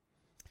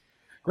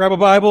Grab a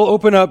Bible,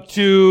 open up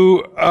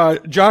to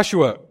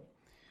Joshua.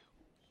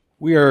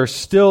 We are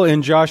still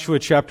in Joshua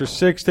chapter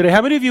 6 today.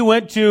 How many of you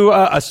went to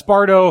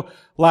Esparto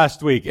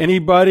last week?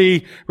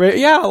 Anybody?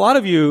 Yeah, a lot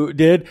of you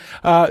did.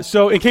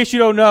 So in case you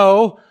don't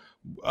know,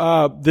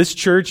 this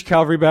church,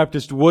 Calvary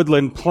Baptist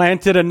Woodland,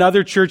 planted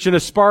another church in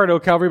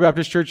Esparto, Calvary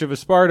Baptist Church of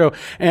Esparto,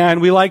 and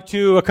we like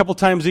to, a couple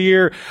times a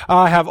year,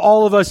 have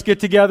all of us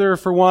get together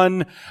for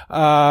one,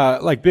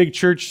 big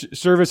church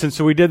service, and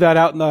so we did that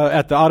out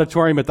at the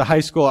auditorium at the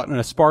high school out in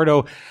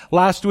Esparto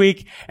last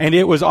week, and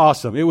it was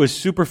awesome. It was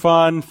super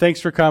fun.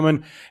 Thanks for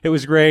coming. It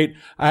was great.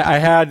 I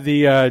had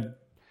the,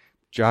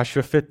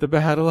 Joshua fit the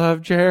battle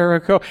of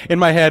Jericho in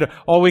my head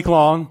all week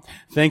long.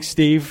 Thanks,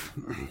 Steve.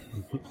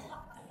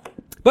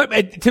 But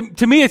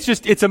to me,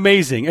 it's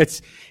amazing.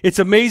 It's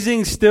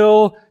amazing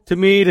still to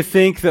me to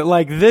think that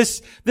like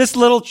this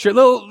little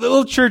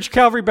church,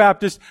 Calvary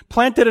Baptist,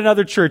 planted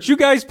another church. You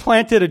guys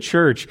planted a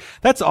church.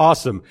 That's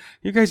awesome.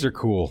 You guys are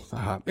cool.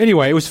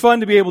 Anyway, it was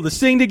fun to be able to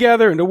sing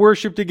together and to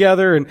worship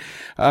together and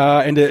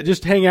to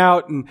just hang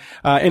out and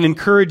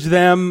encourage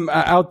them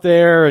out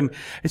there. And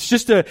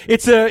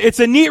it's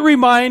a neat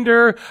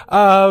reminder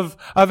of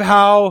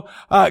how,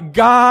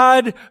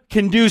 God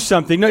can do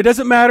something. No, it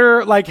doesn't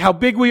matter like how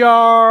big we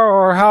are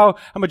or how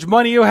much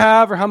money you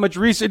have or how much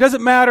research. It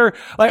doesn't matter.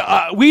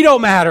 We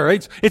don't matter.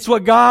 It's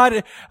what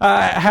God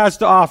has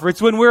to offer.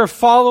 It's when we're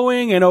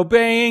following and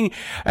obeying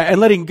and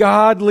letting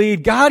God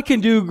lead. God can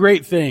do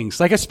great things.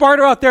 Like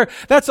Esparto out there,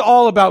 that's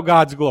all about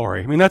God's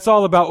glory. I mean, that's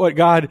all about what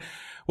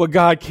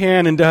God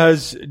can and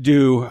does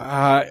do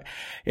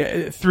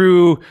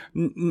through,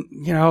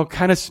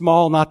 kind of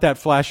small, not that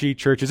flashy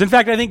churches. In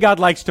fact, I think God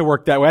likes to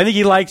work that way. I think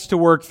He likes to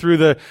work through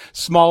the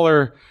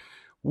smaller,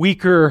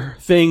 weaker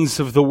things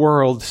of the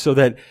world so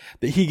that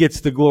He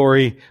gets the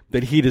glory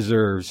that He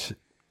deserves.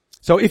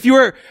 So if you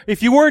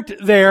weren't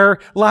there,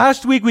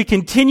 last week we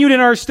continued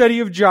in our study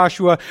of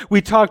Joshua. We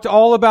talked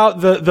all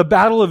about the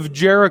battle of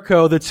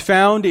Jericho that's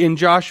found in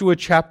Joshua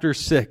chapter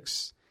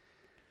 6.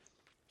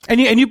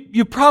 And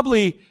you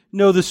probably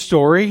know the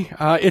story.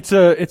 It's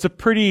a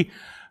pretty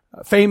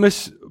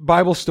famous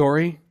Bible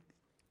story.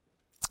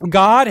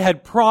 God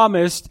had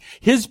promised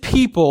His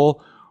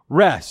people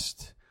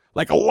rest.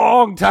 Like a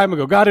long time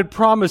ago, God had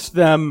promised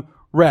them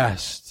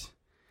rest.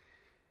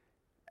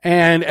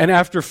 And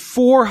after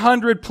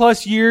 400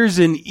 plus years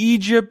in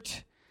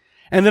Egypt,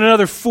 and then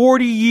another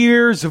 40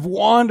 years of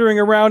wandering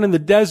around in the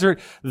desert,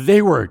 they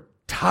were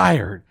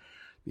tired.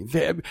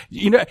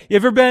 You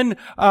ever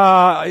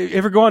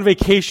go on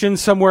vacation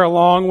somewhere a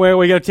long way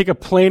where you got to take a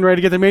plane ride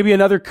to get there, maybe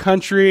another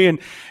country, and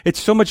it's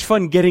so much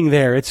fun getting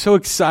there. It's so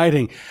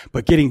exciting,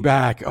 but getting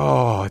back,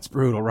 it's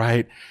brutal,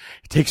 right?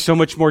 It takes so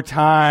much more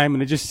time,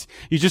 and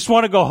you just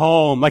want to go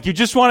home. Like you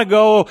just want to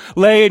go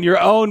lay in your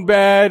own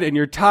bed, and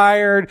you're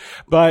tired,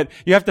 but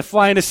you have to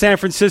fly into San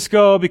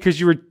Francisco because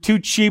you were too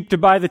cheap to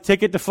buy the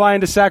ticket to fly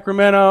into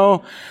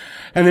Sacramento,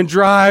 and then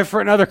drive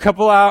for another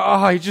couple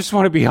hours. You just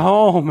want to be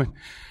home.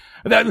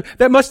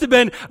 That must have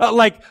been,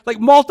 like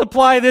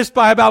multiply this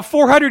by about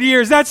 400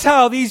 years. That's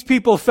how these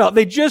people felt.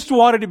 They just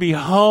wanted to be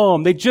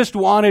home. They just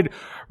wanted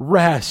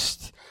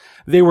rest.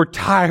 They were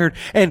tired.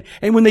 And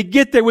when they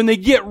get there, when they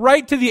get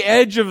right to the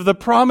edge of the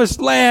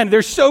promised land,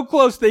 they're so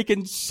close they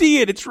can see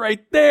it. It's right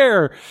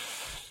there.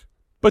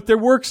 But their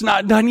work's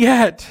not done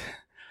yet.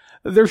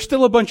 There's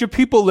still a bunch of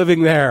people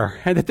living there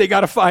and that they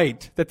gotta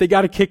fight, that they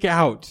gotta kick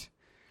out.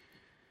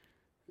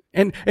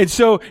 And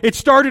so it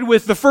started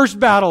with the first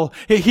battle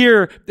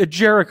here at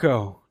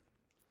Jericho.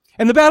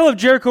 And the Battle of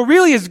Jericho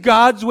really is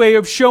God's way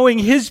of showing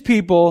His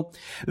people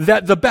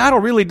that the battle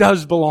really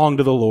does belong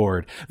to the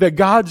Lord, that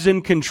God's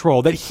in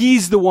control, that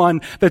He's the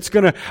one that's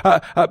going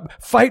to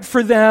fight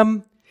for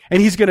them,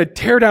 and He's going to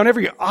tear down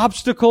every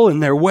obstacle in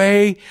their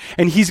way,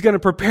 and He's going to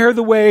prepare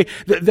the way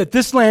that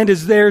this land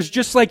is theirs,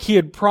 just like He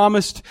had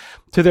promised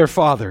to their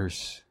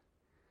fathers.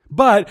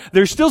 But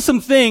there's still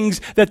some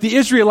things that the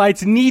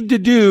Israelites need to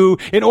do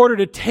in order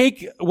to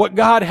take what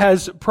God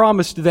has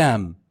promised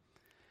them.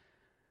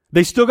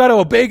 They still got to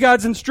obey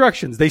God's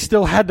instructions. They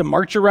still had to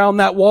march around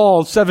that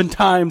wall 7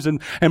 times and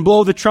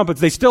blow the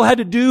trumpets. They still had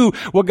to do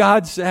what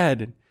God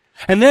said.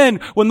 And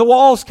then when the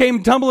walls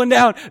came tumbling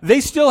down, they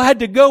still had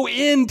to go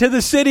into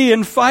the city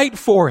and fight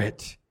for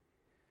it.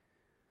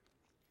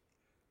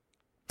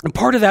 And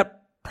part of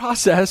that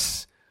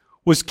process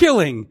was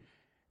killing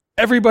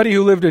everybody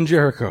who lived in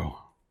Jericho.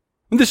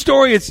 And the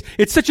story, it's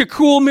such a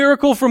cool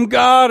miracle from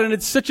God, and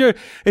it's such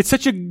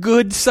a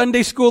good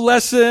Sunday school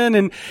lesson,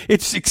 and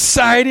it's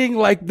exciting,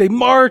 like they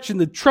march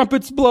and the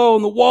trumpets blow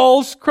and the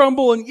walls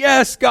crumble, and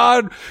yes,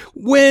 God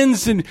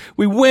wins and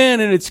we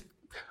win, and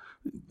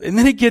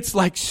then it gets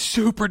like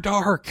super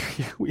dark.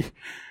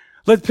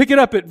 Let's pick it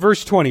up at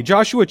verse 20.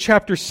 Joshua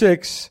chapter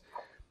 6,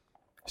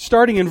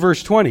 starting in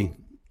verse 20.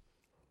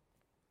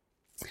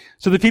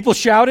 So the people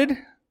shouted,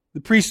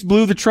 the priests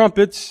blew the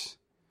trumpets.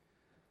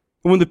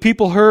 And when the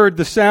people heard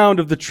the sound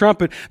of the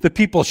trumpet, the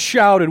people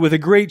shouted with a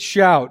great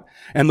shout,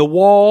 and the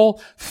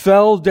wall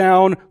fell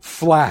down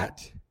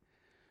flat,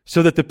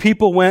 so that the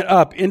people went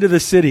up into the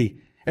city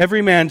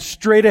every man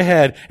straight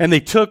ahead, and they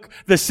took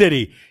the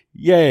city.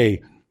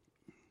 Yay.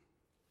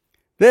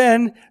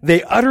 Then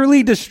they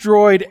utterly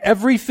destroyed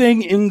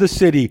everything in the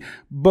city,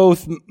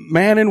 both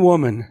man and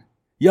woman,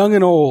 young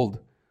and old,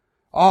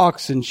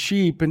 ox and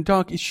sheep and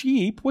donkey.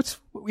 Sheep?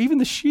 Even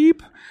the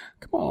sheep?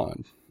 Come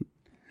on.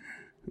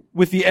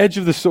 With the edge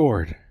of the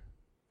sword.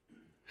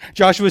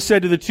 Joshua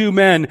said to the two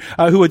men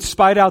who had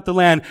spied out the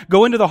land,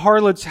 "Go into the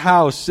harlot's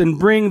house and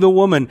bring the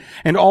woman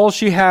and all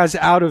she has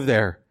out of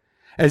there,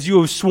 as you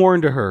have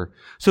sworn to her."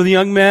 So the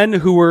young men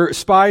who were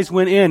spies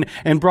went in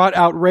and brought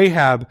out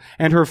Rahab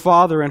and her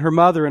father and her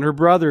mother and her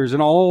brothers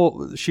and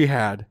all she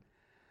had.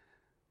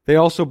 They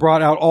also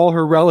brought out all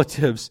her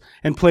relatives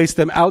and placed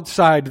them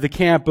outside the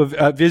camp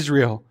of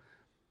Israel.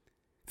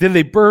 Then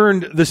they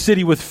burned the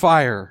city with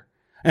fire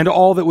and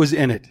all that was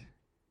in it.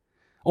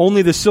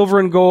 Only the silver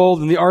and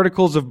gold and the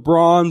articles of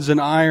bronze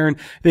and iron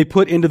they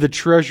put into the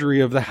treasury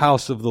of the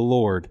house of the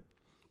Lord.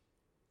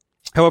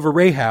 However,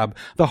 Rahab,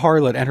 the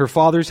harlot, and her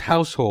father's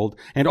household,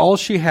 and all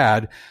she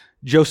had,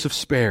 Joseph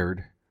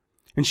spared.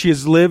 And she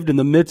has lived in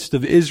the midst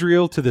of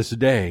Israel to this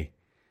day,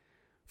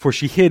 for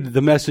she hid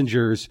the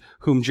messengers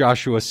whom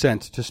Joshua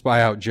sent to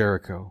spy out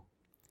Jericho.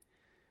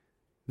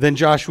 Then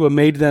Joshua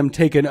made them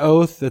take an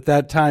oath at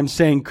that time,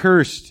 saying,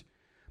 "Cursed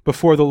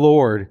before the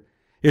Lord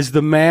is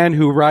the man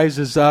who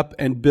rises up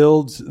and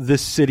builds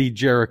this city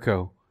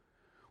Jericho.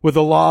 With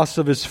the loss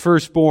of his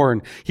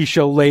firstborn, he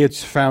shall lay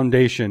its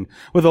foundation.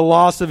 With the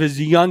loss of his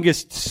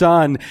youngest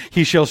son,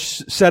 he shall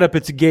set up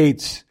its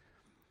gates."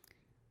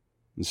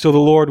 And so the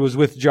Lord was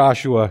with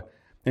Joshua,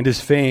 and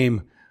his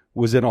fame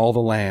was in all the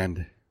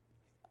land.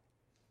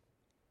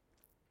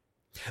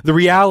 The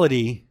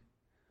reality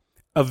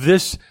of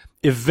this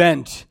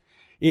event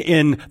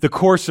in the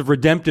course of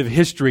redemptive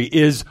history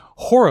is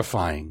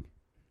horrifying.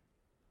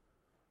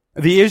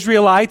 The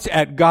Israelites,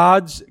 at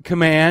God's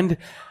command,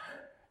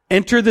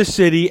 enter the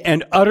city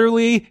and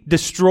utterly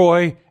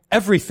destroy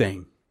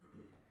everything.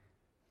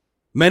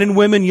 Men and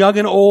women, young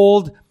and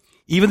old,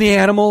 even the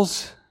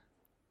animals.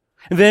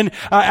 And then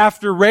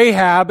after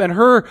Rahab and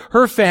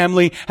her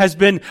family has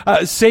been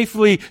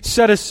safely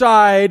set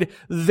aside,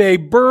 they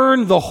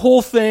burn the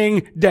whole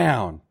thing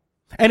down.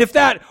 And if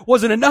that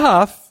wasn't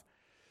enough,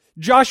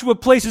 Joshua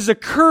places a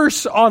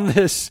curse on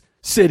this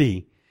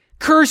city.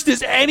 Cursed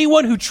is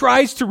anyone who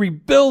tries to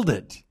rebuild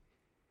it.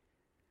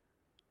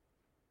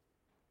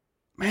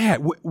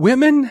 Man,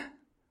 women,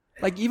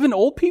 like even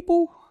old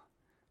people,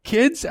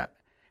 kids,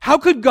 how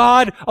could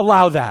God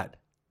allow that?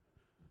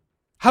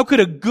 How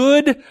could a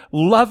good,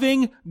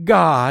 loving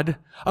God,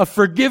 a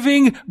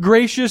forgiving,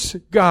 gracious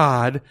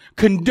God,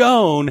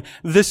 condone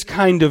this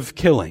kind of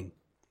killing?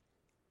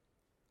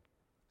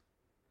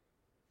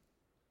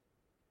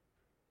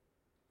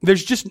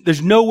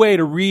 There's no way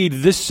to read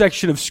this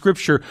section of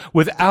Scripture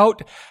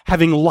without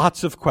having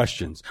lots of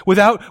questions,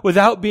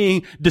 without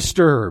being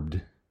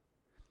disturbed.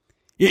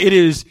 It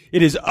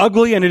is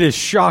ugly and it is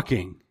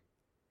shocking.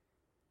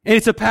 And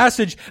it's a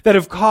passage that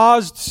have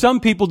caused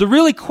some people to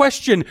really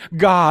question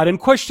God and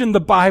question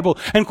the Bible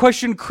and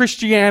question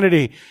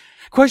Christianity.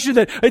 Question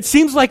that it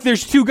seems like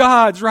there's two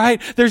gods, right?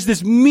 There's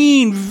this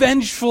mean,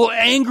 vengeful,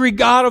 angry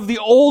God of the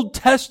Old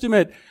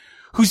Testament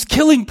who's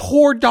killing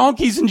poor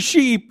donkeys and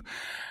sheep.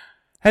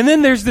 And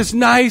then there's this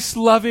nice,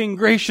 loving,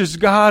 gracious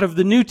God of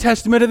the New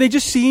Testament, and they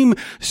just seem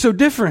so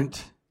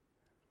different.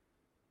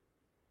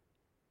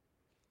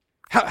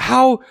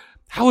 How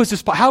is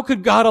this? How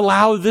could God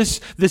allow this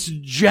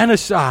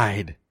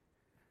genocide?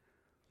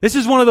 This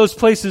is one of those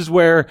places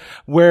where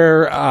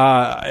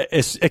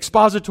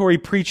expository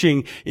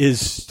preaching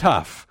is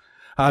tough,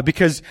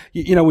 because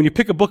when you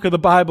pick a book of the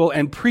Bible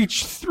and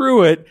preach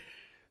through it,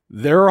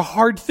 there are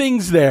hard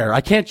things there.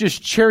 I can't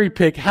just cherry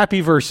pick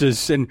happy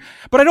verses,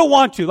 but I don't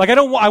want to.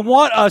 I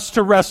want us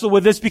to wrestle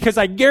with this, because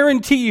I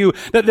guarantee you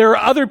that there are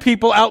other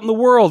people out in the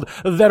world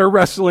that are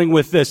wrestling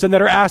with this and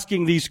that are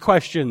asking these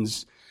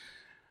questions.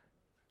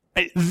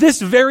 This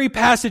very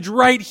passage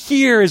right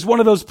here is one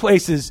of those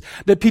places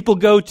that people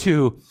go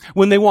to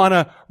when they want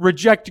to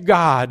reject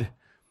God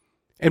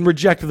and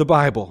reject the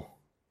Bible.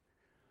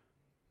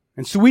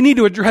 And so we need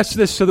to address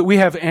this so that we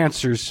have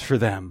answers for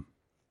them.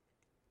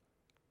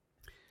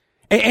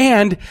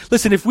 And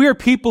listen, if we are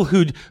people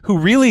who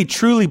really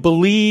truly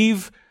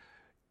believe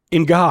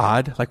in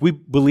God, like we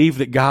believe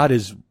that God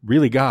is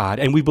really God,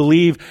 and we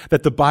believe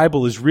that the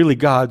Bible is really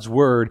God's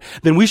Word,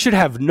 then we should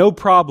have no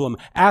problem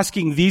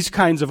asking these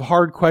kinds of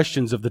hard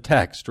questions of the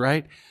text,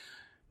 right?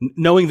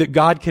 Knowing that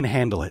God can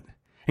handle it,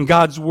 and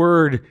God's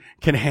Word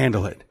can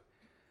handle it.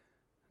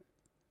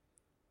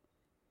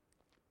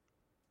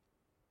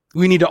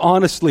 We need to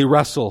honestly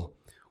wrestle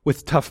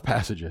with tough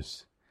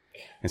passages.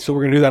 And so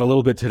we're going to do that a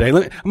little bit today. I'm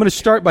going to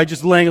start by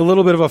just laying a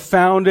little bit of a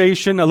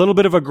foundation, a little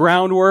bit of a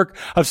groundwork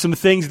of some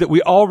things that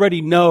we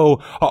already know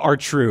are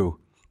true.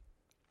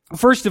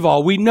 First of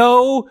all, we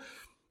know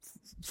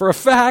for a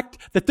fact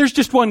that there's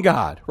just one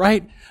God,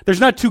 right?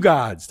 There's not two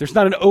gods. There's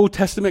not an Old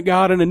Testament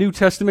God and a New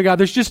Testament God.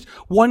 There's just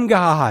one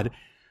God.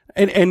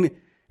 And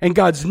and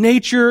God's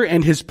nature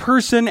and His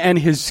person and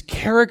His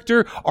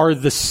character are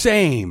the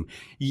same.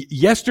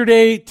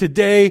 Yesterday,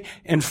 today,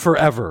 and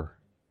forever.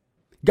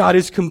 God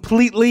is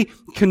completely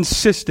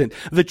consistent.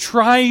 The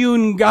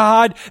triune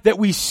God that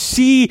we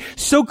see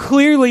so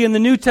clearly in the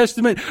New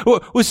Testament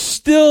was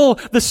still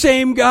the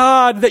same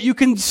God that you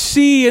can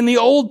see in the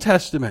Old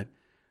Testament.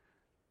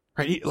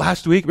 Right?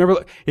 Last week,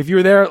 remember, if you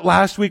were there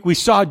last week, we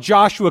saw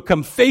Joshua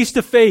come face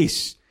to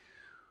face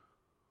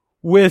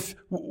with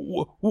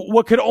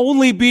what could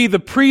only be the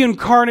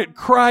pre-incarnate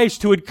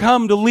Christ who had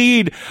come to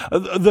lead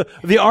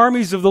the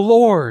armies of the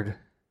Lord.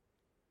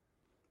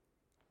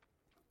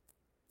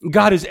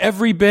 God is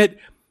every bit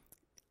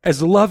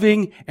as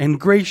loving and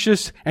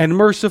gracious and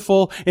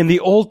merciful in the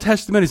Old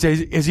Testament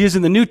as He is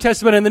in the New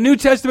Testament. In the New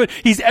Testament,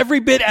 He's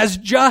every bit as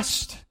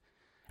just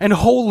and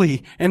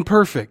holy and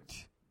perfect.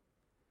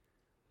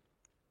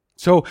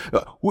 So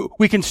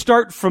we can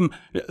start from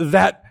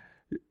that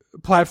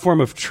platform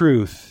of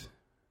truth.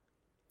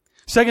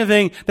 Second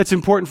thing that's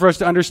important for us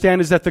to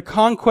understand is that the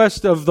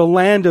conquest of the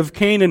land of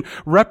Canaan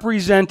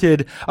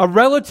represented a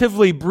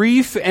relatively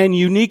brief and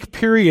unique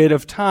period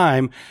of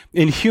time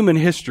in human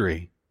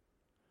history.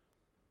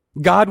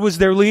 God was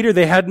their leader.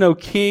 They had no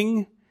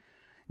king.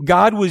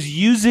 God was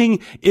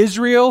using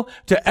Israel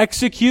to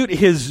execute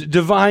His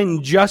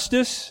divine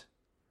justice.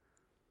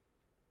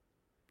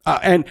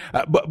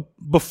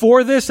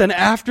 Before this and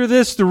after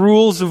this, the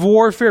rules of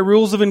warfare,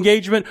 rules of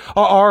engagement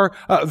are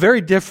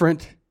very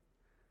different.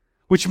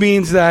 Which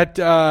means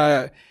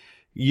that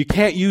you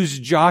can't use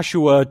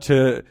Joshua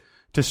to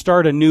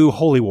start a new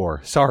holy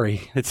war.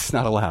 Sorry, it's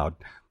not allowed.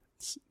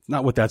 It's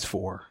not what that's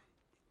for.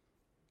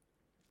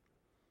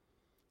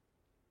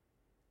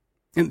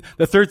 And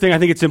the third thing I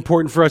think it's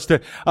important for us to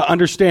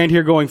understand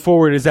here going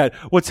forward is that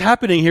what's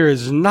happening here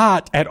is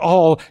not at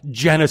all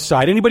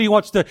genocide. Anybody who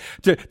wants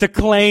to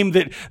claim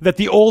that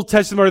the Old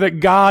Testament or that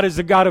God is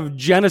the God of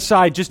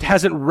genocide just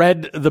hasn't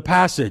read the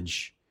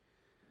passage.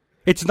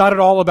 It's not at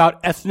all about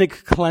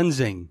ethnic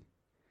cleansing.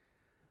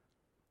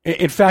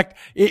 In fact,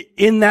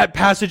 in that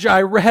passage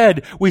I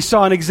read, we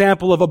saw an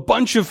example of a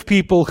bunch of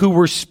people who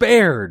were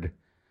spared.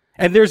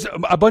 And there's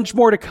a bunch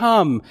more to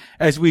come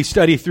as we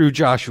study through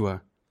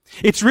Joshua.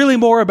 It's really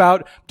more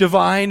about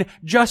divine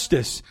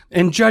justice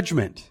and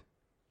judgment.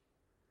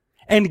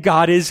 And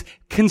God is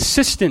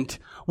consistent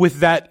with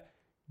that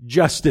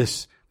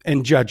justice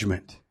and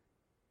judgment.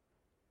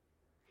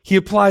 He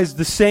applies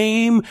the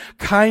same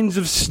kinds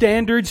of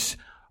standards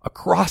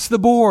across the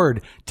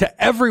board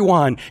to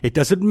everyone. It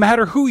doesn't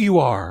matter who you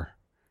are.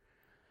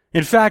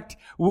 In fact,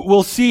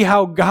 we'll see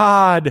how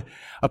God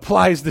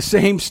applies the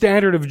same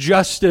standard of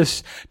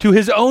justice to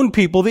His own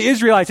people, the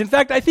Israelites. In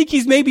fact, I think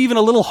He's maybe even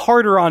a little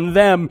harder on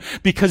them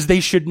because they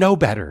should know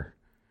better.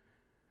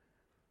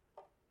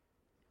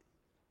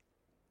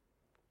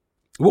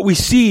 What we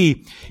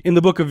see in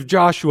the book of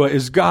Joshua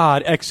is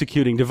God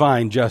executing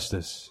divine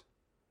justice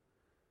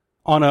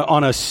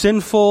on a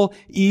sinful,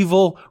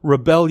 evil,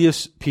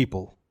 rebellious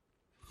people.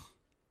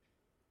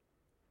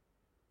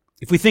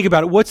 If we think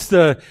about it, what's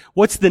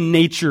the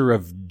nature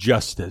of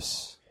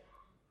justice?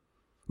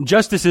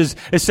 Justice is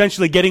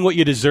essentially getting what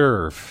you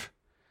deserve.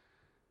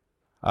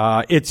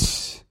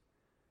 It's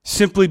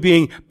simply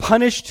being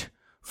punished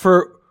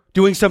for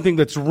doing something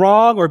that's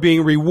wrong or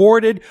being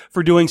rewarded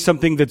for doing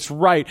something that's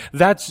right.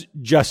 That's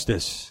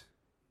justice.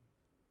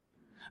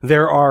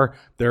 There are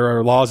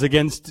laws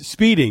against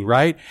speeding,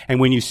 right? And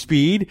when you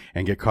speed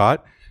and get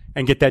caught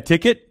and get that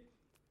ticket,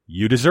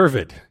 you deserve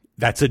it.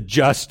 That's a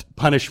just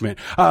punishment.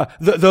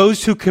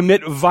 Those who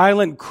commit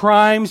violent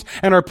crimes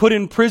and are put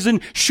in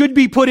prison should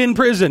be put in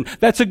prison.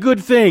 That's a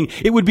good thing.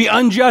 It would be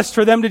unjust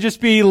for them to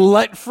just be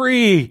let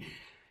free.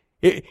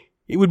 It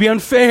would be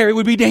unfair. It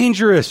would be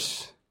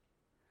dangerous.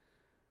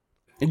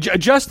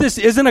 Justice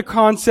isn't a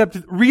concept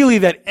really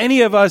that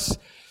any of us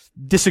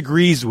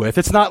disagrees with.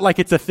 It's not like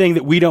it's a thing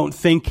that we don't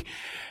think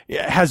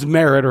has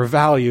merit or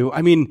value.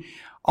 I mean,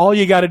 all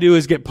you got to do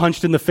is get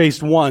punched in the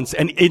face once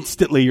and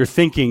instantly you're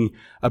thinking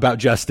about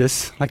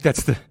justice. Like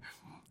that's the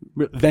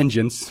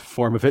vengeance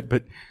form of it.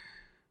 But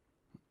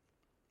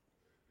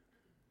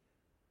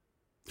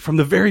from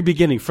the very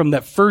beginning, from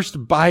that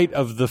first bite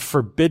of the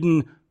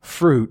forbidden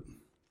fruit,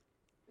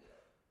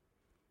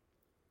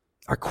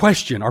 our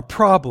question, our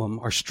problem,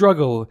 our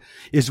struggle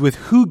is with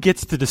who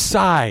gets to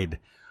decide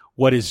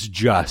what is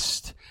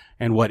just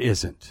and what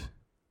isn't.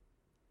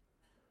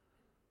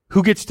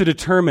 Who gets to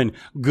determine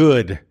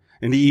good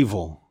and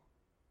evil?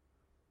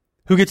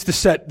 Who gets to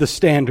set the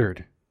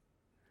standard?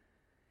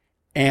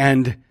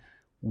 And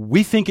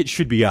we think it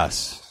should be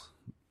us.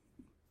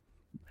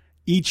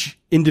 Each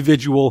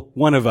individual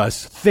one of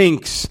us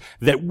thinks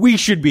that we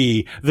should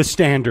be the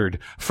standard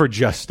for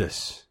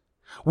justice.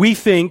 We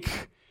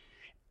think,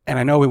 and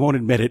I know we won't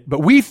admit it,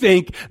 but we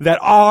think that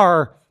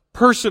our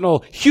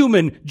personal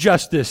human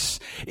justice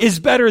is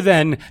better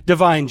than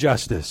divine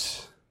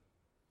justice.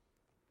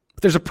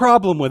 But there's a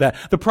problem with that.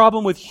 The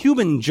problem with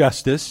human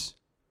justice,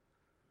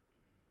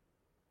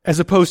 as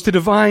opposed to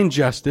divine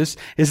justice,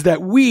 is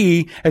that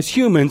we, as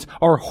humans,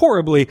 are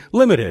horribly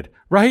limited,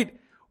 right?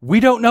 We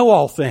don't know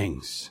all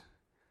things.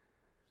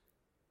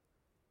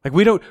 Like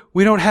we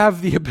don't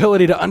have the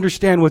ability to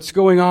understand what's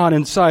going on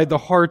inside the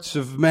hearts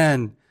of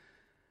men.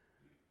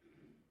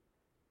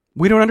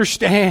 We don't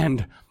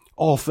understand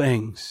all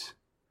things.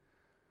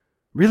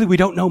 Really, we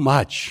don't know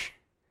much.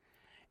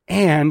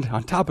 And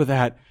on top of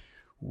that,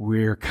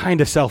 we're kind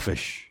of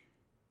selfish,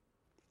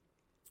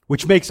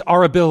 which makes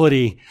our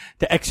ability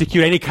to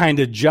execute any kind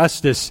of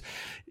justice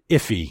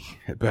iffy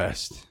at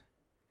best.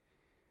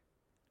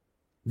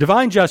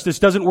 Divine justice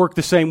doesn't work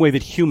the same way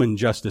that human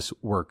justice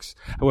works,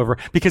 however,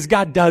 because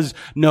God does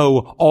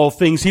know all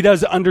things. He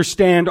does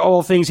understand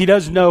all things. He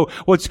does know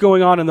what's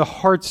going on in the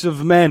hearts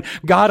of men.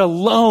 God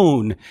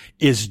alone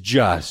is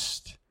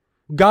just.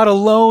 God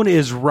alone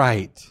is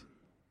right.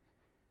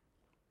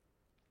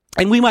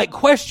 And we might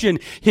question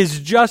His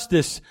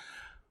justice,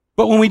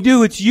 but when we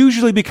do, it's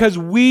usually because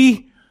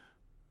we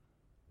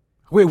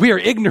are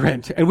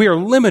ignorant and we are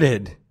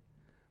limited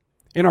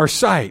in our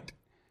sight.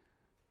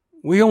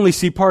 We only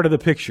see part of the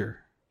picture.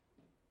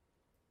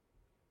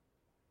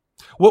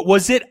 What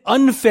was it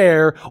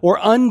unfair or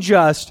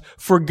unjust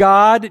for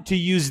God to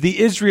use the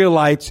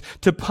Israelites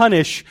to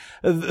punish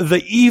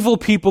the evil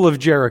people of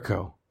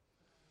Jericho?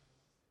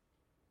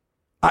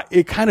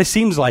 It kind of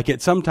seems like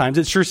it sometimes.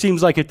 It sure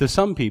seems like it to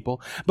some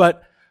people.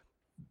 But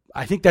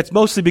I think that's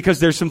mostly because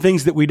there's some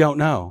things that we don't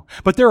know.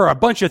 But there are a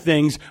bunch of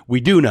things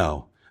we do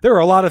know. There are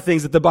a lot of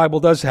things that the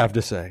Bible does have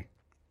to say.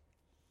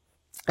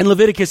 In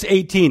Leviticus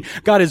 18,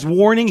 God is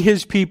warning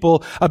His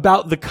people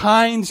about the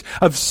kinds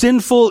of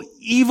sinful,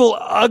 evil,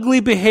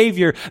 ugly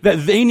behavior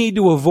that they need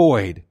to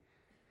avoid.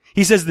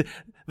 He says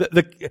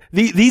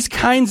these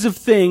kinds of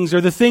things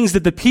are the things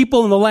that the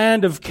people in the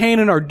land of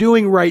Canaan are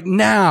doing right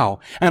now.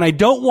 And I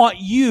don't want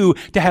you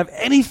to have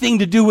anything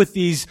to do with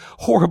these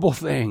horrible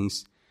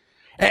things.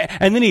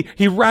 And then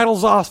he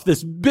rattles off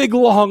this big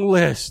long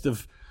list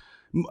of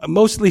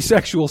mostly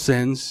sexual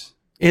sins.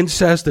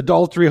 Incest,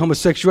 adultery,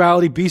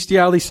 homosexuality,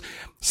 bestiality,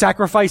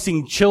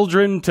 sacrificing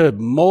children to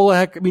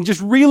Molech. I mean, just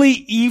really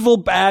evil,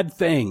 bad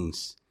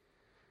things.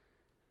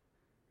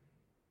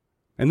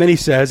 And then he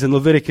says in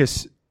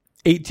Leviticus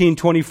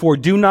 18:24,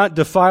 do not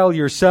defile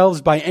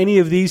yourselves by any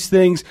of these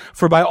things,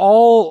 for by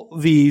all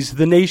these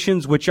the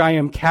nations which I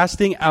am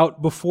casting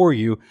out before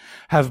you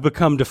have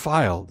become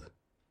defiled.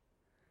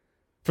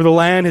 For the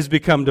land has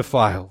become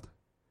defiled.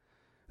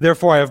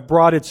 Therefore I have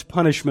brought its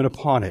punishment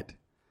upon it.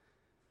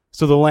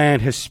 So the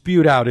land has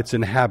spewed out its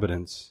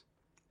inhabitants.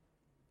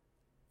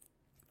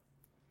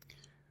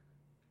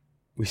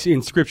 We see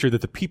in Scripture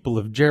that the people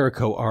of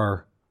Jericho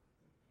are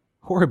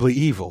horribly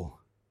evil.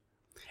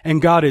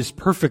 And God is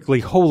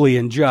perfectly holy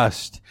and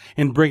just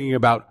in bringing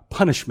about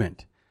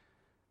punishment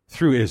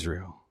through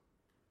Israel.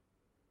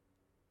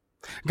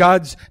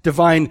 God's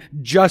divine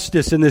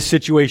justice in this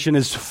situation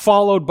is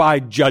followed by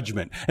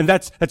judgment. And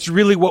that's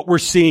really what we're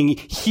seeing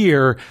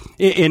here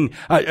in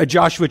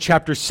Joshua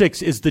chapter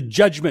 6 is the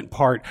judgment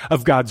part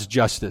of God's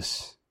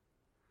justice.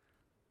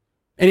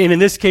 And in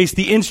this case,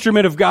 the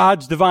instrument of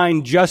God's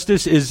divine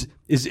justice is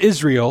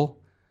Israel.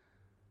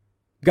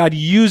 God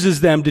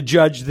uses them to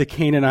judge the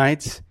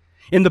Canaanites.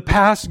 In the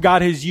past,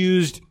 God has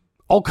used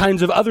all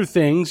kinds of other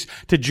things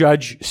to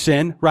judge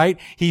sin, right?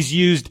 He's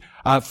used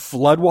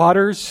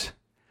floodwaters.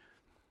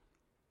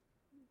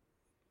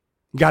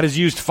 God has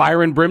used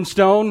fire and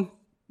brimstone,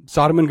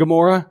 Sodom and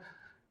Gomorrah.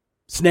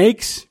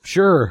 Snakes?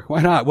 Sure,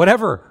 why not?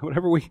 Whatever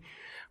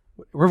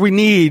we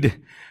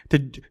need to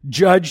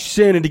judge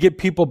sin and to get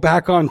people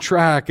back on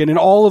track. And in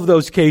all of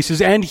those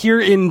cases, and here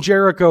in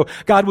Jericho,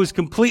 God was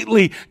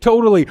completely,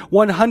 totally,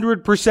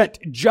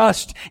 100%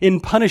 just in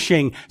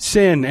punishing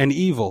sin and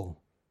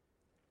evil.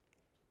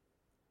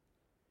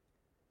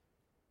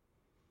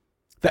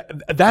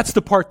 That's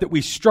the part that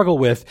we struggle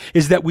with,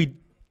 is that we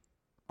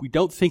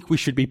don't think we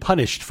should be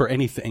punished for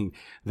anything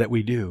that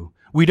we do.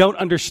 We don't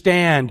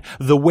understand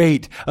the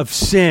weight of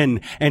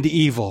sin and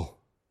evil.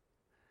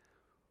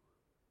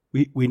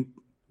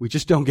 We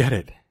just don't get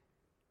it.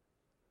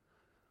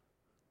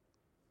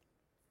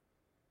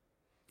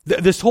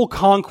 This whole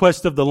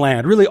conquest of the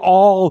land, really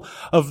all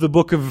of the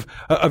book of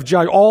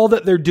Joshua, all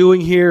that they're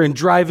doing here and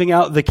driving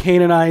out the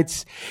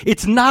Canaanites,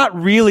 it's not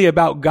really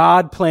about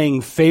God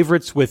playing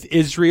favorites with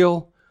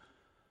Israel.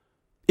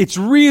 It's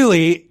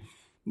really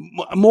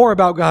more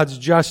about God's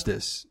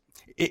justice.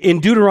 In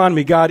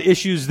Deuteronomy, God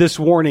issues this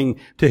warning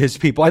to His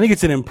people. I think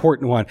it's an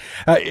important one.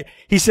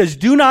 He says,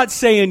 do not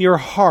say in your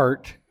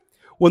heart,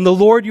 when the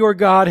Lord your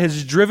God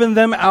has driven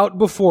them out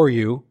before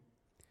you,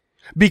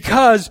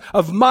 because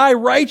of my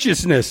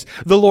righteousness,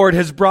 the Lord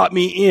has brought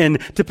me in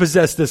to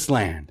possess this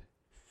land.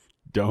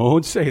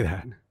 Don't say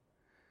that.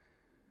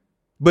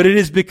 But it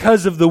is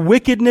because of the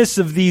wickedness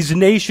of these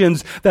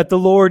nations that the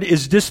Lord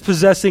is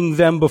dispossessing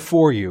them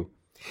before you.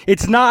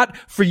 It's not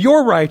for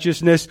your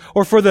righteousness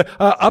or for the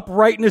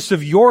uprightness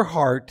of your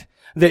heart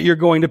that you're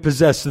going to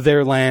possess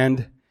their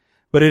land,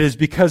 but it is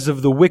because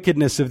of the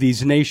wickedness of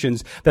these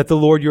nations that the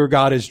Lord your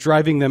God is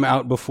driving them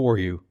out before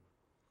you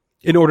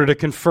in order to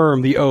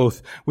confirm the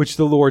oath which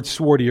the Lord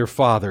swore to your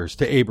fathers,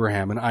 to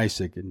Abraham and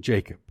Isaac and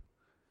Jacob.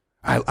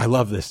 I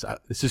love this.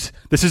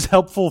 This is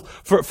helpful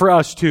for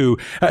us too.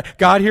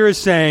 God here is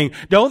saying,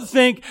 don't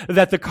think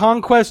that the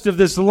conquest of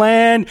this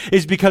land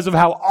is because of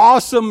how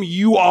awesome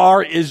you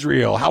are,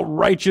 Israel, how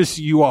righteous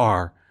you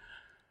are.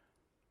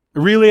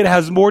 Really, it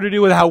has more to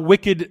do with how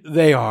wicked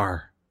they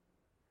are.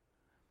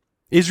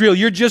 Israel,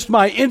 you're just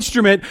my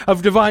instrument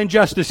of divine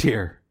justice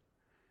here.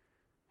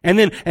 And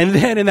then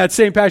in that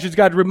same passage,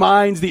 God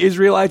reminds the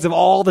Israelites of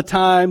all the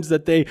times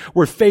that they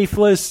were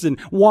faithless and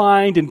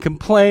whined and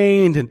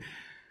complained. And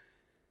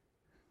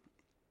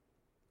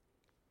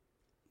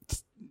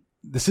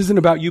this isn't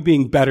about you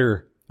being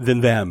better than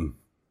them.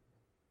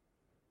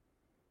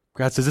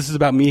 God says, this is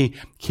about me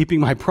keeping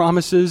my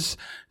promises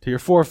to your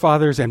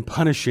forefathers and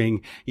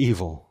punishing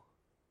evil.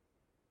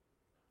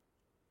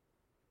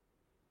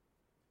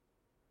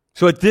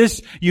 So at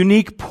this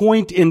unique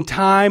point in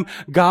time,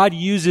 God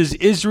uses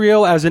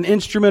Israel as an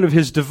instrument of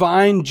his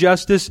divine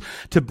justice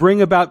to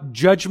bring about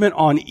judgment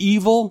on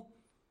evil.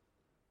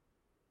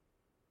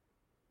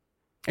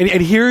 And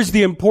here's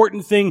the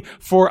important thing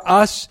for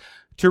us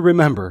to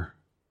remember,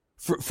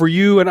 for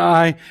you and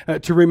I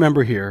to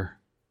remember here.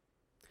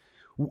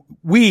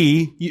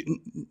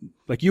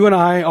 Like you and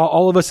I,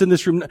 all of us in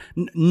this room,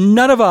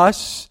 none of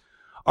us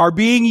are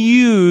being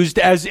used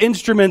as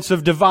instruments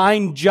of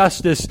divine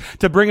justice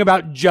to bring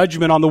about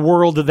judgment on the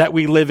world that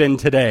we live in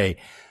today.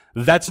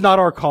 That's not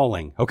our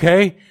calling,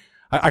 okay?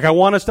 I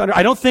want us to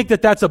I don't think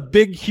that that's a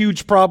big,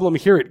 huge problem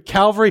here at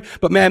Calvary,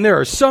 but man, there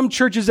are some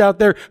churches out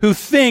there who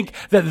think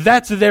that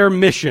that's their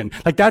mission.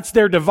 Like that's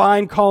their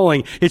divine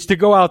calling. It's to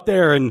go out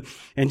there and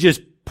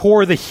just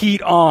pour the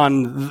heat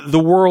on the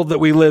world that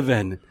we live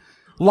in.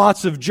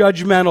 Lots of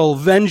judgmental,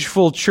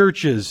 vengeful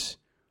churches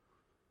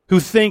who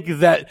think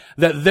that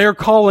their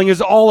calling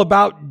is all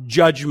about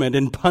judgment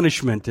and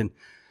punishment. And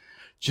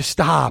just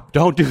stop.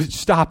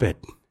 Stop it.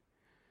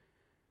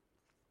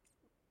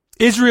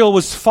 Israel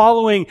was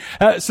following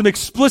some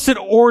explicit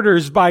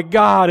orders by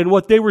God and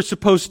what they were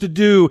supposed to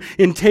do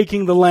in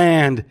taking the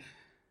land.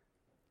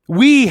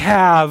 We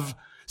have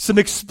some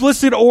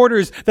explicit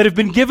orders that have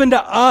been given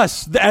to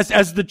us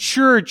as the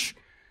church.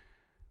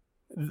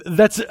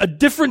 That's a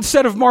different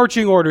set of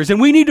marching orders,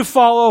 and we need to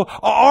follow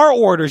our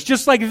orders,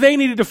 just like they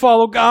needed to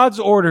follow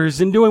God's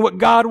orders in doing what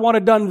God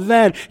wanted done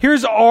then.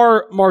 Here's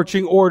our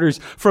marching orders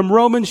from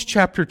Romans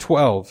chapter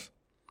 12,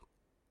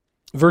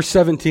 verse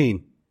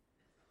 17.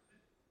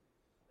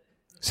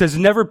 It says,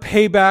 never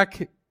pay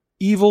back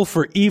evil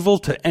for evil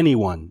to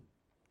anyone.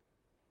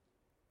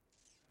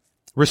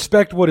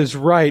 Respect what is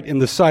right in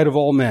the sight of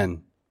all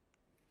men.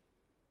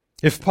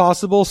 If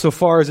possible, so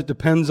far as it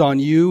depends on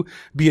you,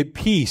 be at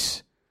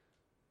peace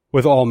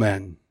with all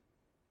men.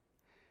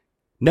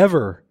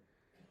 Never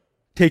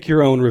take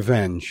your own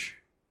revenge,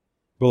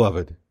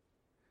 beloved,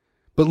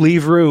 but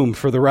leave room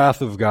for the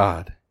wrath of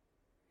God.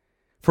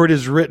 For it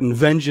is written,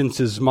 vengeance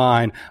is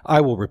mine,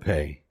 I will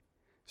repay,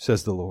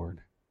 says the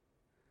Lord.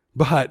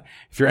 But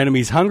if your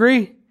enemy's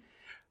hungry,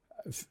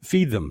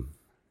 feed them.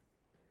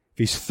 If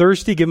he's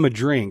thirsty, give him a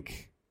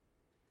drink.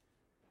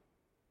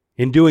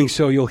 In doing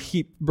so, you'll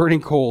heap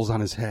burning coals on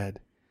his head.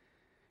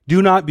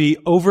 Do not be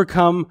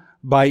overcome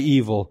by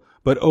evil,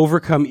 but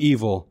overcome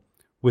evil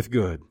with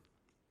good.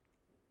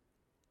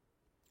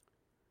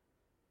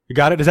 You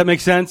got it? Does that make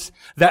sense?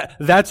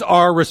 That's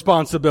our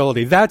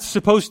responsibility. That's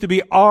supposed to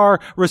be our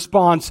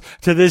response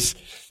to this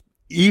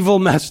evil,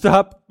 messed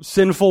up,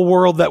 sinful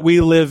world that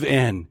we live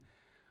in.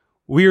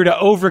 We are to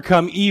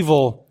overcome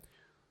evil,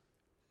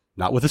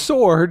 not with a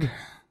sword,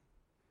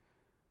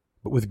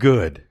 but with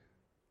good.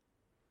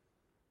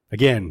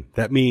 Again,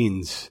 that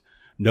means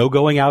no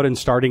going out and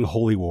starting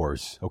holy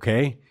wars,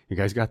 okay? You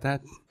guys got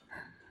that?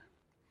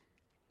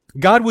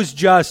 God was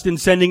just in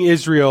sending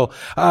Israel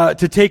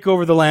to take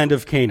over the land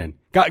of Canaan.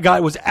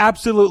 God was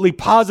absolutely,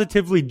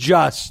 positively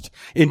just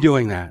in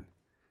doing that.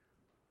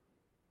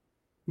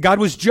 God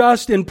was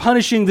just in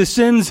punishing the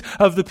sins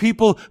of the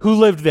people who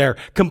lived there.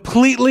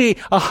 Completely,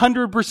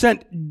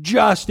 100%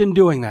 just in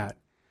doing that.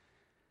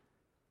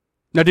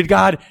 Now, did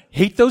God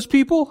hate those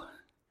people?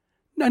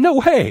 No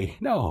way.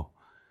 No.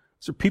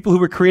 Those are people who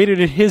were created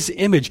in His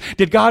image.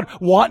 Did God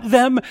want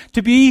them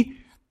to be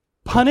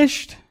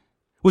punished?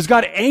 Was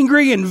God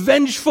angry and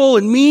vengeful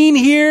and mean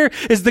here?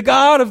 Is the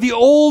God of the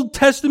Old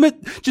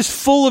Testament just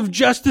full of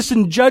justice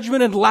and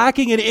judgment and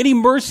lacking in any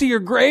mercy or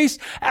grace?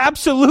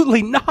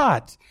 Absolutely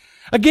not.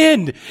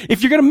 Again,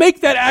 if you're going to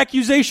make that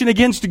accusation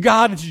against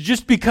God, it's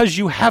just because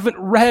you haven't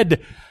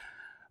read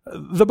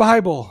the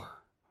Bible.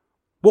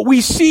 What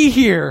we see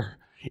here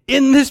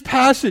in this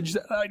passage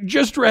that I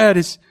just read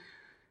is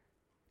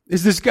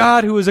this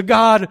God who is a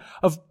God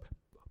of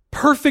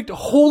perfect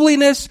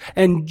holiness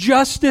and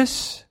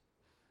justice.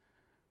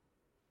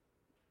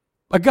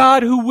 A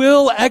God who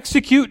will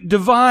execute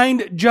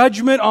divine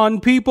judgment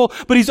on people,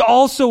 but He's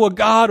also a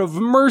God of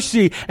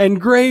mercy and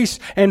grace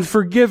and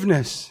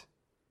forgiveness.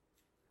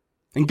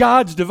 And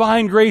God's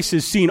divine grace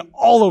is seen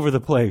all over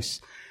the place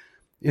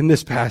in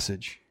this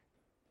passage.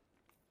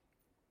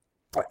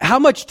 How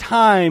much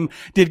time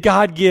did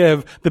God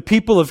give the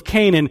people of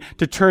Canaan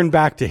to turn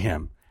back to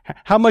Him?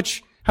 How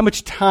much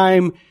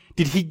time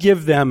did he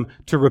give them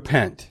to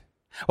repent?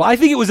 Well, I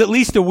think it was at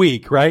least a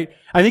week, right?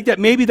 I think that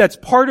maybe that's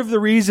part of the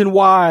reason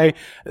why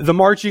the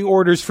marching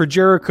orders for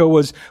Jericho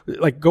was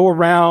like go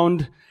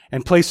around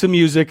and play some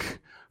music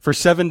for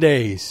 7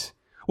 days.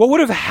 What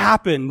would have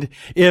happened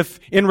if,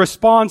 in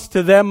response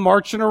to them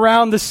marching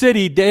around the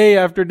city day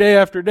after day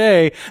after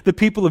day, the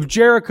people of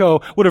Jericho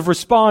would have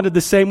responded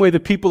the same way the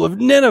people of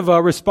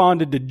Nineveh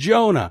responded to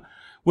Jonah,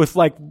 with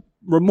like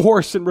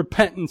remorse and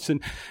repentance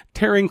and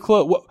tearing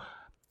clothes?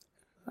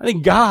 I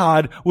think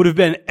God would have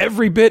been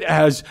every bit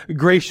as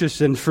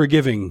gracious and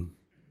forgiving.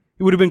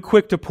 He would have been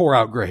quick to pour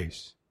out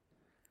grace.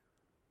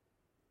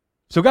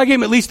 So God gave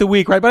him at least a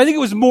week, right? But I think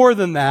it was more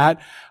than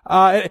that.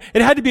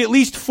 It had to be at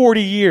least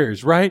 40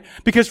 years, right?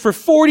 Because for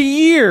 40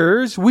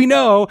 years, we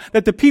know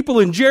that the people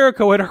in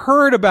Jericho had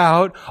heard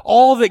about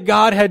all that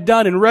God had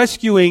done in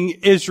rescuing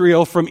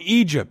Israel from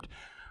Egypt,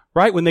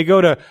 right? When they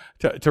go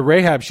to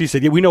Rahab, she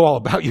said, yeah, we know all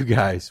about you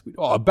guys. We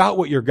know all about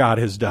what your God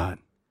has done.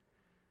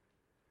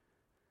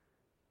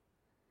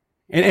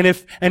 And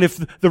if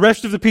the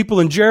rest of the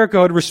people in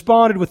Jericho had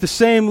responded with the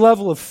same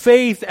level of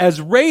faith as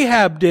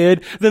Rahab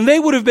did, then they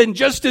would have been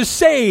just as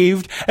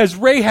saved as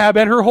Rahab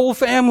and her whole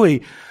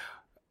family.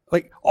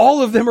 Like,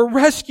 all of them are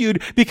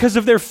rescued because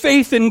of their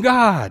faith in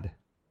God.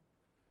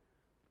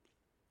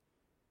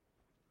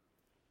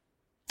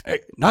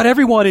 Not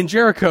everyone in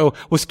Jericho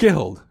was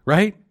killed,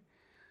 right?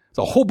 It's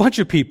a whole bunch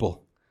of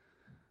people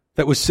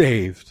that was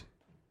saved.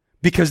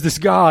 Because this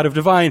God of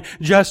divine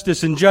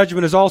justice and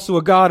judgment is also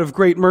a God of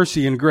great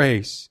mercy and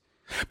grace.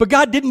 But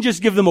God didn't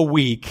just give them a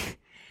week.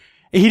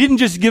 He didn't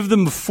just give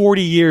them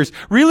 40 years.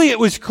 Really, it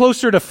was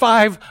closer to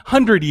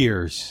 500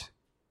 years.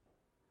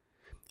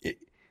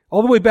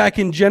 All the way back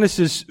in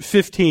Genesis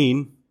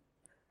 15,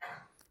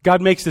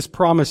 God makes this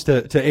promise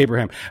to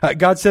Abraham.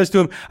 God says to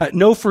him,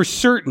 know for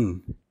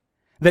certain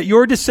that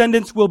your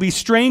descendants will be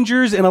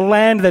strangers in a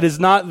land that is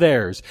not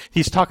theirs.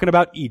 He's talking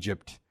about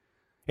Egypt.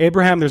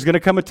 Abraham, there's going to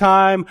come a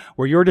time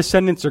where your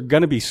descendants are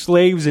going to be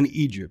slaves in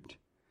Egypt.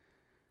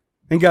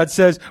 And God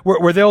says,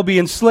 where they'll be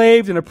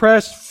enslaved and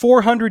oppressed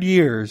 400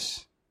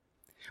 years.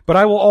 But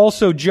I will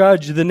also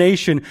judge the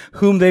nation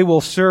whom they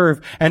will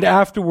serve, and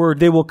afterward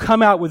they will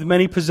come out with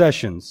many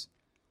possessions.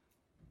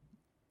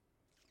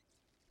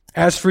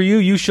 As for you,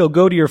 you shall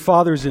go to your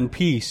fathers in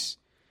peace.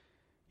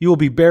 You will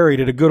be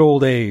buried at a good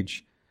old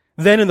age.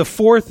 Then in the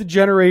 4th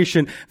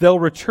generation, they'll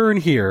return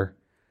here,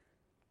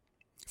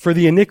 for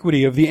the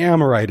iniquity of the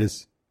Amorite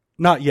is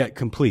not yet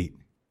complete.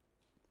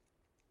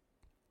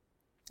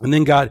 And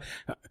then God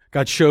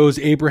shows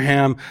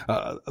Abraham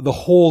the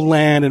whole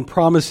land and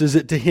promises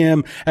it to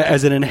him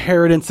as an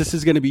inheritance. This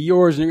is going to be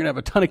yours, and you're going to have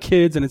a ton of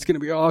kids, and it's going to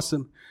be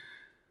awesome.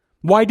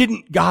 Why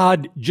didn't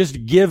God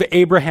just give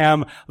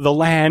Abraham the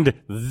land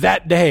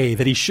that day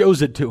that he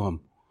shows it to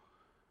him?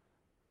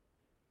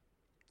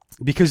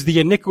 Because the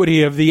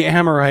iniquity of the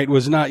Amorite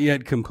was not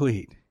yet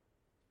complete.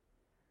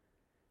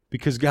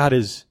 Because God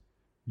is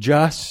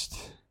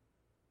just,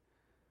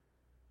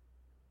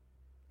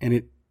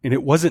 and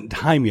it wasn't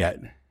time yet.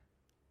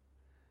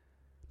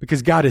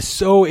 Because God is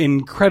so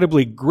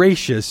incredibly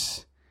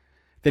gracious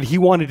that he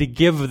wanted to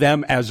give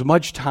them as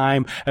much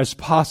time as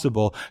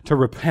possible to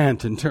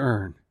repent and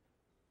turn.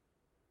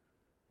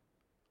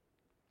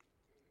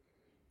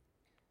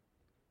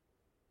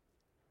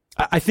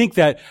 I think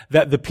that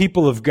the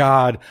people of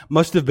God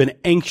must have been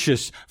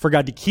anxious for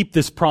God to keep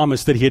this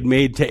promise that he had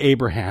made to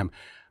Abraham.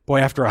 Boy,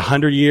 after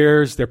 100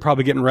 years, they're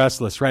probably getting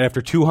restless, right?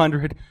 After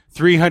 200,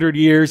 300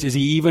 years, is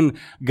he even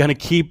going to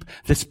keep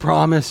this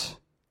promise?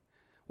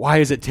 Why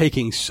is it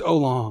taking so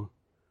long?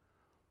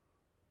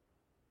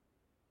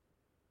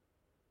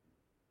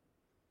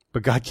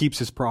 But God keeps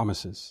his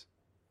promises.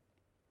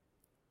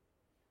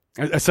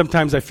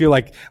 Sometimes I feel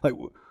like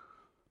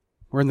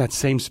we're in that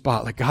same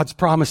spot. Like God's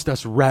promised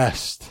us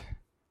rest.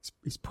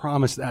 He's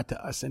promised that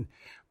to us. And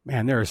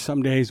man, there are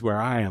some days where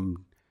I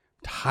am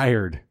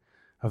tired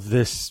of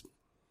this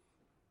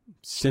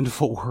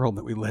sinful world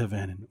that we live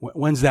in. And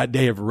when's that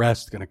day of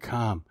rest going to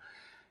come?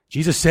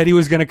 Jesus said he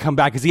was going to come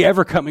back. Is he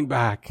ever coming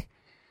back?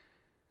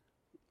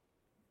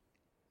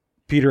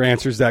 Peter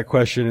answers that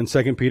question in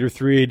 2 Peter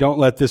 3. Don't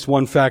let this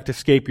one fact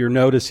escape your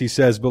notice, he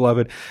says,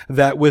 beloved,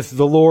 that with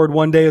the Lord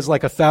 1 day is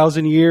like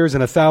 1,000 years,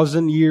 and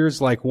 1,000 years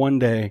like 1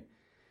 day.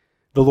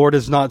 The Lord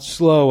is not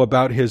slow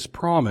about his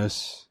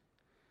promise,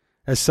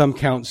 as some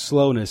count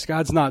slowness.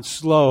 God's not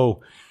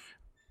slow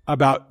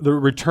about the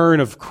return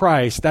of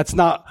Christ. That's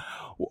not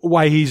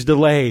why he's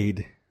delayed.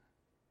 It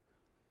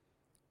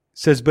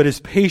says, but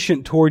is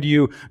patient toward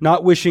you,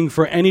 not wishing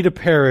for any to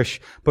perish,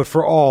 but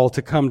for all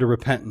to come to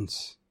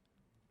repentance.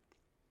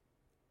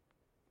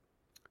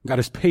 God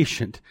is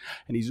patient,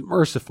 and he's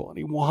merciful, and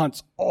he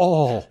wants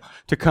all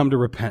to come to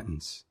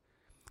repentance.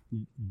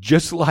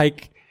 Just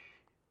like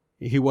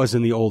he was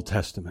in the Old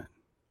Testament.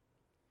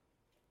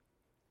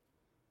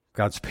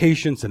 God's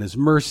patience and his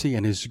mercy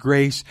and his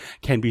grace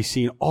can be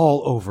seen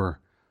all over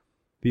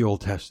the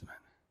Old Testament.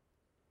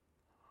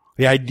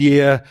 The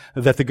idea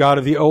that the God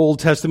of the Old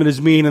Testament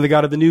is mean and the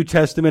God of the New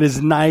Testament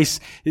is nice,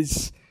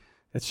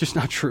 that's just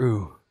not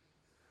true.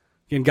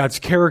 Again, God's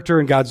character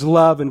and God's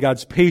love and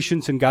God's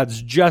patience and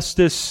God's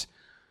justice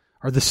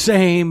are the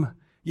same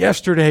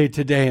yesterday,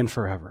 today, and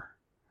forever.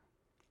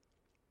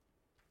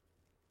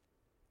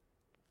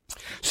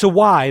 So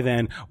why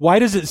then? Why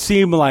does it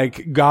seem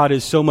like God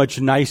is so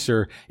much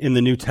nicer in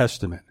the New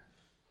Testament?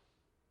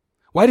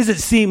 Why does it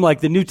seem like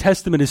the New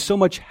Testament is so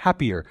much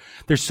happier?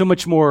 There's so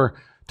much more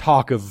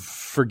talk of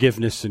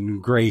forgiveness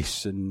and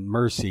grace and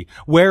mercy.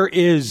 Where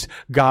is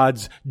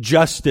God's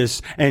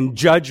justice and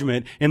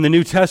judgment in the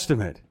New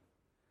Testament?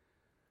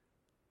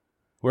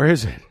 Where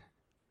is it?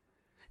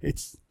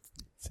 It's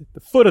at the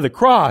foot of the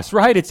cross,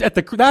 right?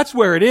 That's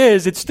where it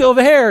is. It's still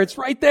there. It's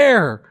right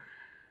there.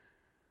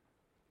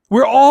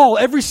 We're all,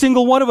 every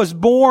single one of us,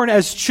 born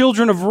as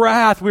children of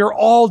wrath. We are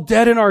all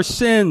dead in our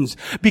sins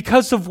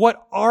because of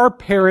what our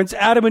parents,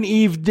 Adam and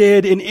Eve,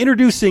 did in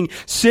introducing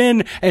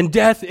sin and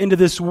death into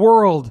this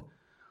world.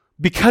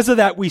 Because of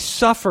that, we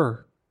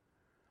suffer.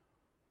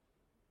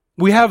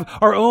 We have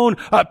our own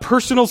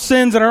personal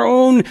sins and our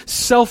own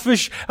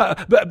selfish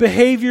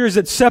behaviors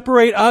that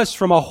separate us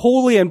from a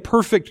holy and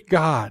perfect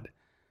God.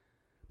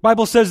 The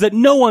Bible says that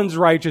no one's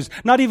righteous,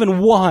 not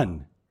even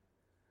one.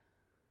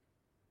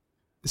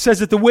 It says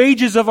that the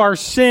wages of our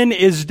sin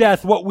is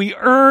death. What we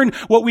earn,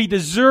 what we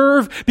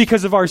deserve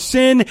because of our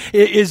sin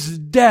is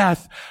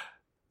death.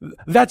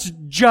 That's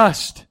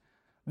just.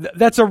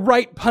 That's a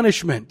right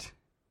punishment.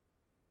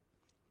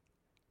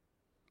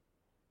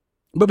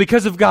 But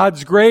because of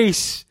God's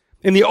grace,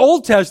 in the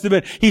Old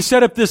Testament, He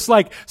set up this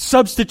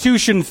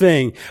substitution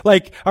thing.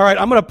 All right,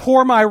 I'm going to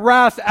pour my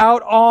wrath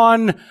out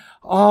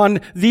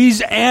on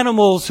these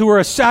animals who are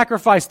a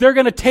sacrifice. They're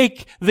going to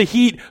take the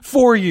heat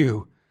for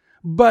you.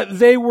 But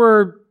they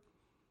were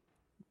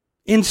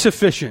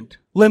insufficient,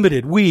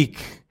 limited,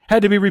 weak,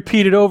 had to be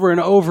repeated over and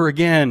over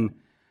again.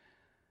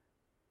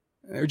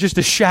 They're just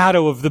a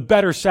shadow of the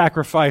better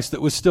sacrifice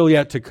that was still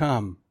yet to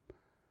come.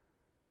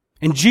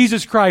 And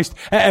Jesus Christ,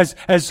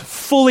 as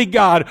fully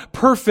God,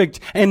 perfect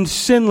and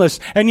sinless,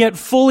 and yet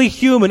fully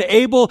human,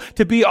 able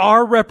to be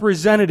our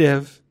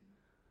representative,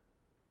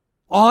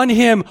 on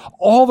Him,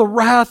 all the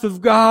wrath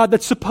of God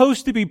that's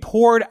supposed to be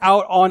poured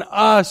out on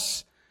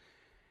us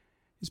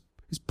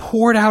is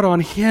poured out on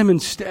Him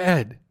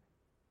instead.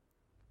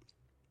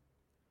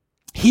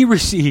 He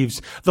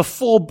receives the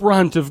full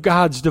brunt of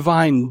God's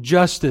divine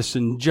justice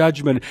and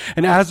judgment.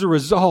 And as a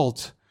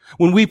result,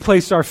 when we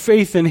place our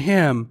faith in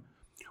Him,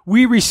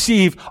 we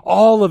receive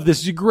all of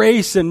this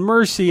grace and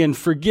mercy and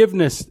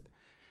forgiveness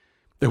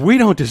that we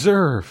don't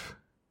deserve.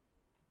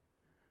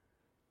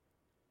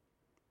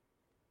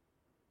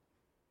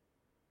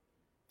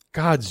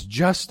 God's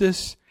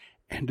justice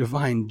and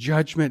divine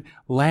judgment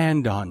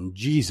land on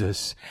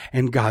Jesus,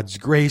 and God's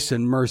grace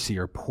and mercy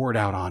are poured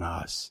out on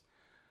us.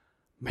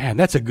 Man,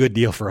 that's a good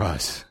deal for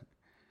us.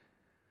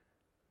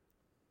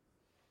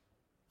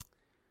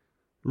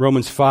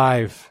 Romans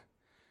 5,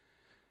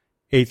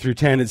 8 through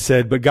 10, it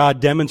said, "But God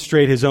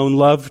demonstrated His own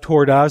love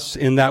toward us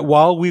in that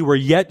while we were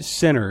yet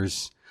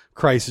sinners,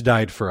 Christ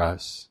died for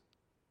us.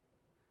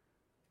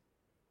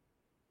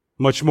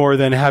 Much more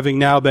than having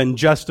now been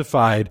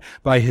justified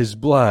by His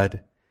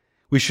blood,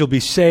 we shall be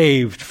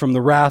saved from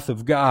the wrath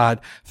of God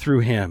through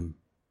Him.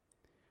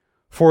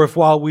 For if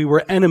while we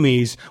were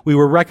enemies, we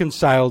were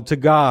reconciled to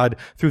God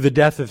through the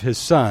death of His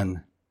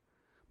Son,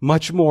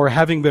 much more,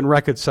 having been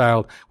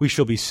reconciled, we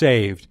shall be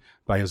saved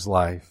by His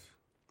life."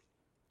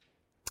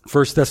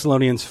 1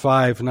 Thessalonians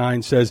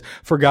 5:9 says,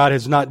 "For God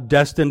has not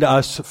destined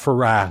us for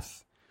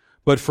wrath,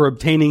 but for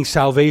obtaining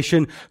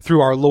salvation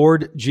through our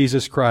Lord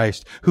Jesus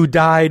Christ, who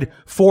died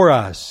for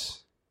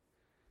us,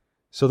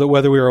 so that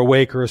whether we are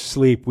awake or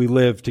asleep, we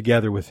live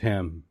together with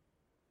Him."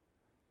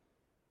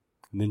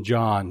 And then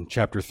John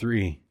chapter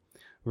 3,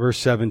 verse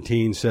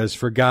 17 says,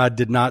 "For God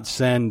did not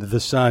send the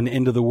Son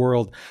into the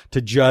world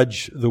to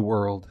judge the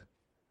world,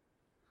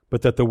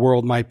 but that the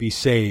world might be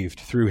saved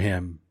through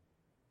Him.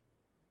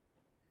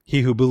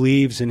 He who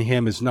believes in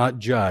Him is not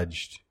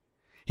judged.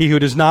 He who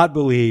does not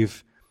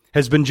believe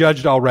has been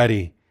judged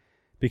already,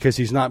 because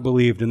he's not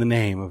believed in the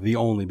name of the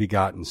only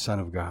begotten Son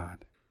of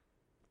God."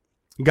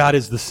 God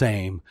is the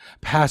same,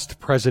 past,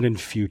 present, and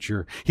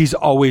future. He's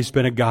always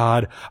been a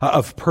God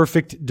of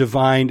perfect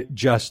divine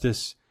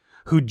justice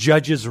who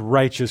judges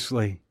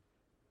righteously.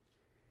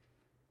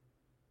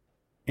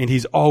 And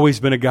He's always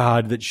been a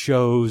God that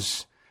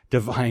shows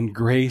divine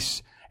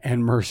grace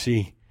and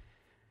mercy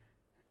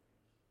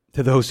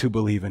to those who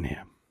believe in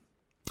Him.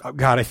 Oh,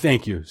 God, I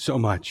thank You so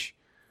much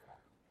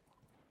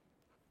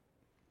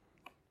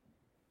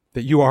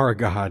that You are a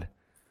God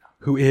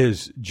who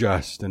is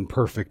just and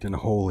perfect and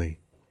holy.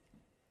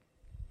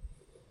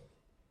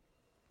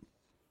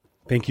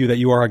 Thank You that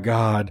You are a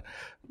God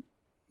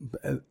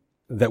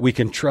that we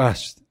can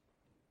trust.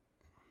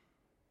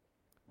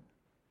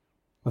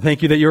 Well,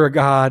 thank You that You're a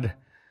God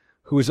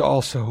who is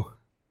also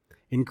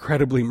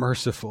incredibly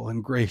merciful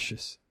and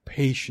gracious,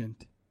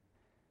 patient.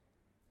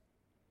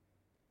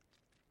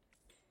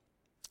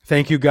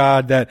 Thank You,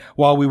 God, that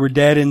while we were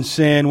dead in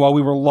sin, while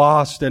we were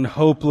lost and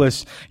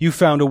hopeless, You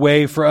found a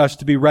way for us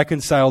to be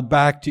reconciled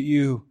back to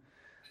You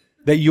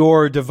that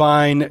your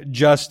divine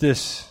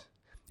justice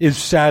is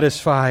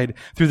satisfied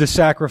through the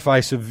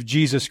sacrifice of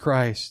Jesus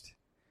Christ.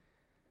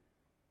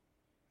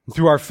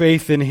 Through our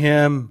faith in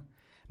Him,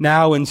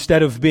 now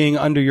instead of being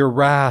under your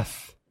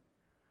wrath,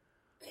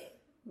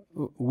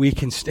 we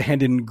can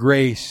stand in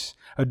grace,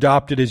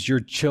 adopted as your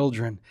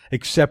children,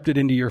 accepted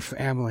into your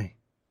family.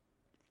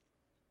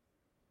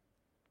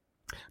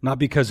 Not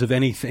because of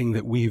anything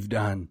that we've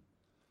done,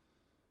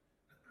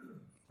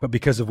 but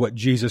because of what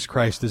Jesus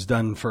Christ has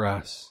done for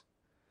us.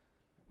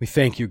 We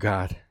thank you,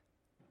 God.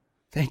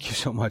 Thank you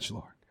so much,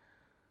 Lord,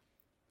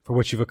 for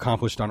what you've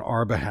accomplished on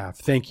our behalf.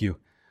 Thank you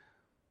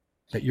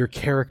that your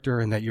character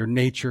and that your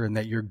nature and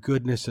that your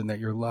goodness and that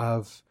your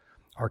love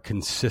are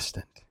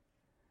consistent.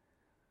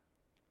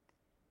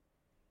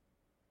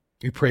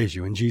 We praise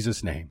you in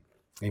Jesus' name.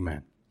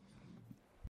 Amen.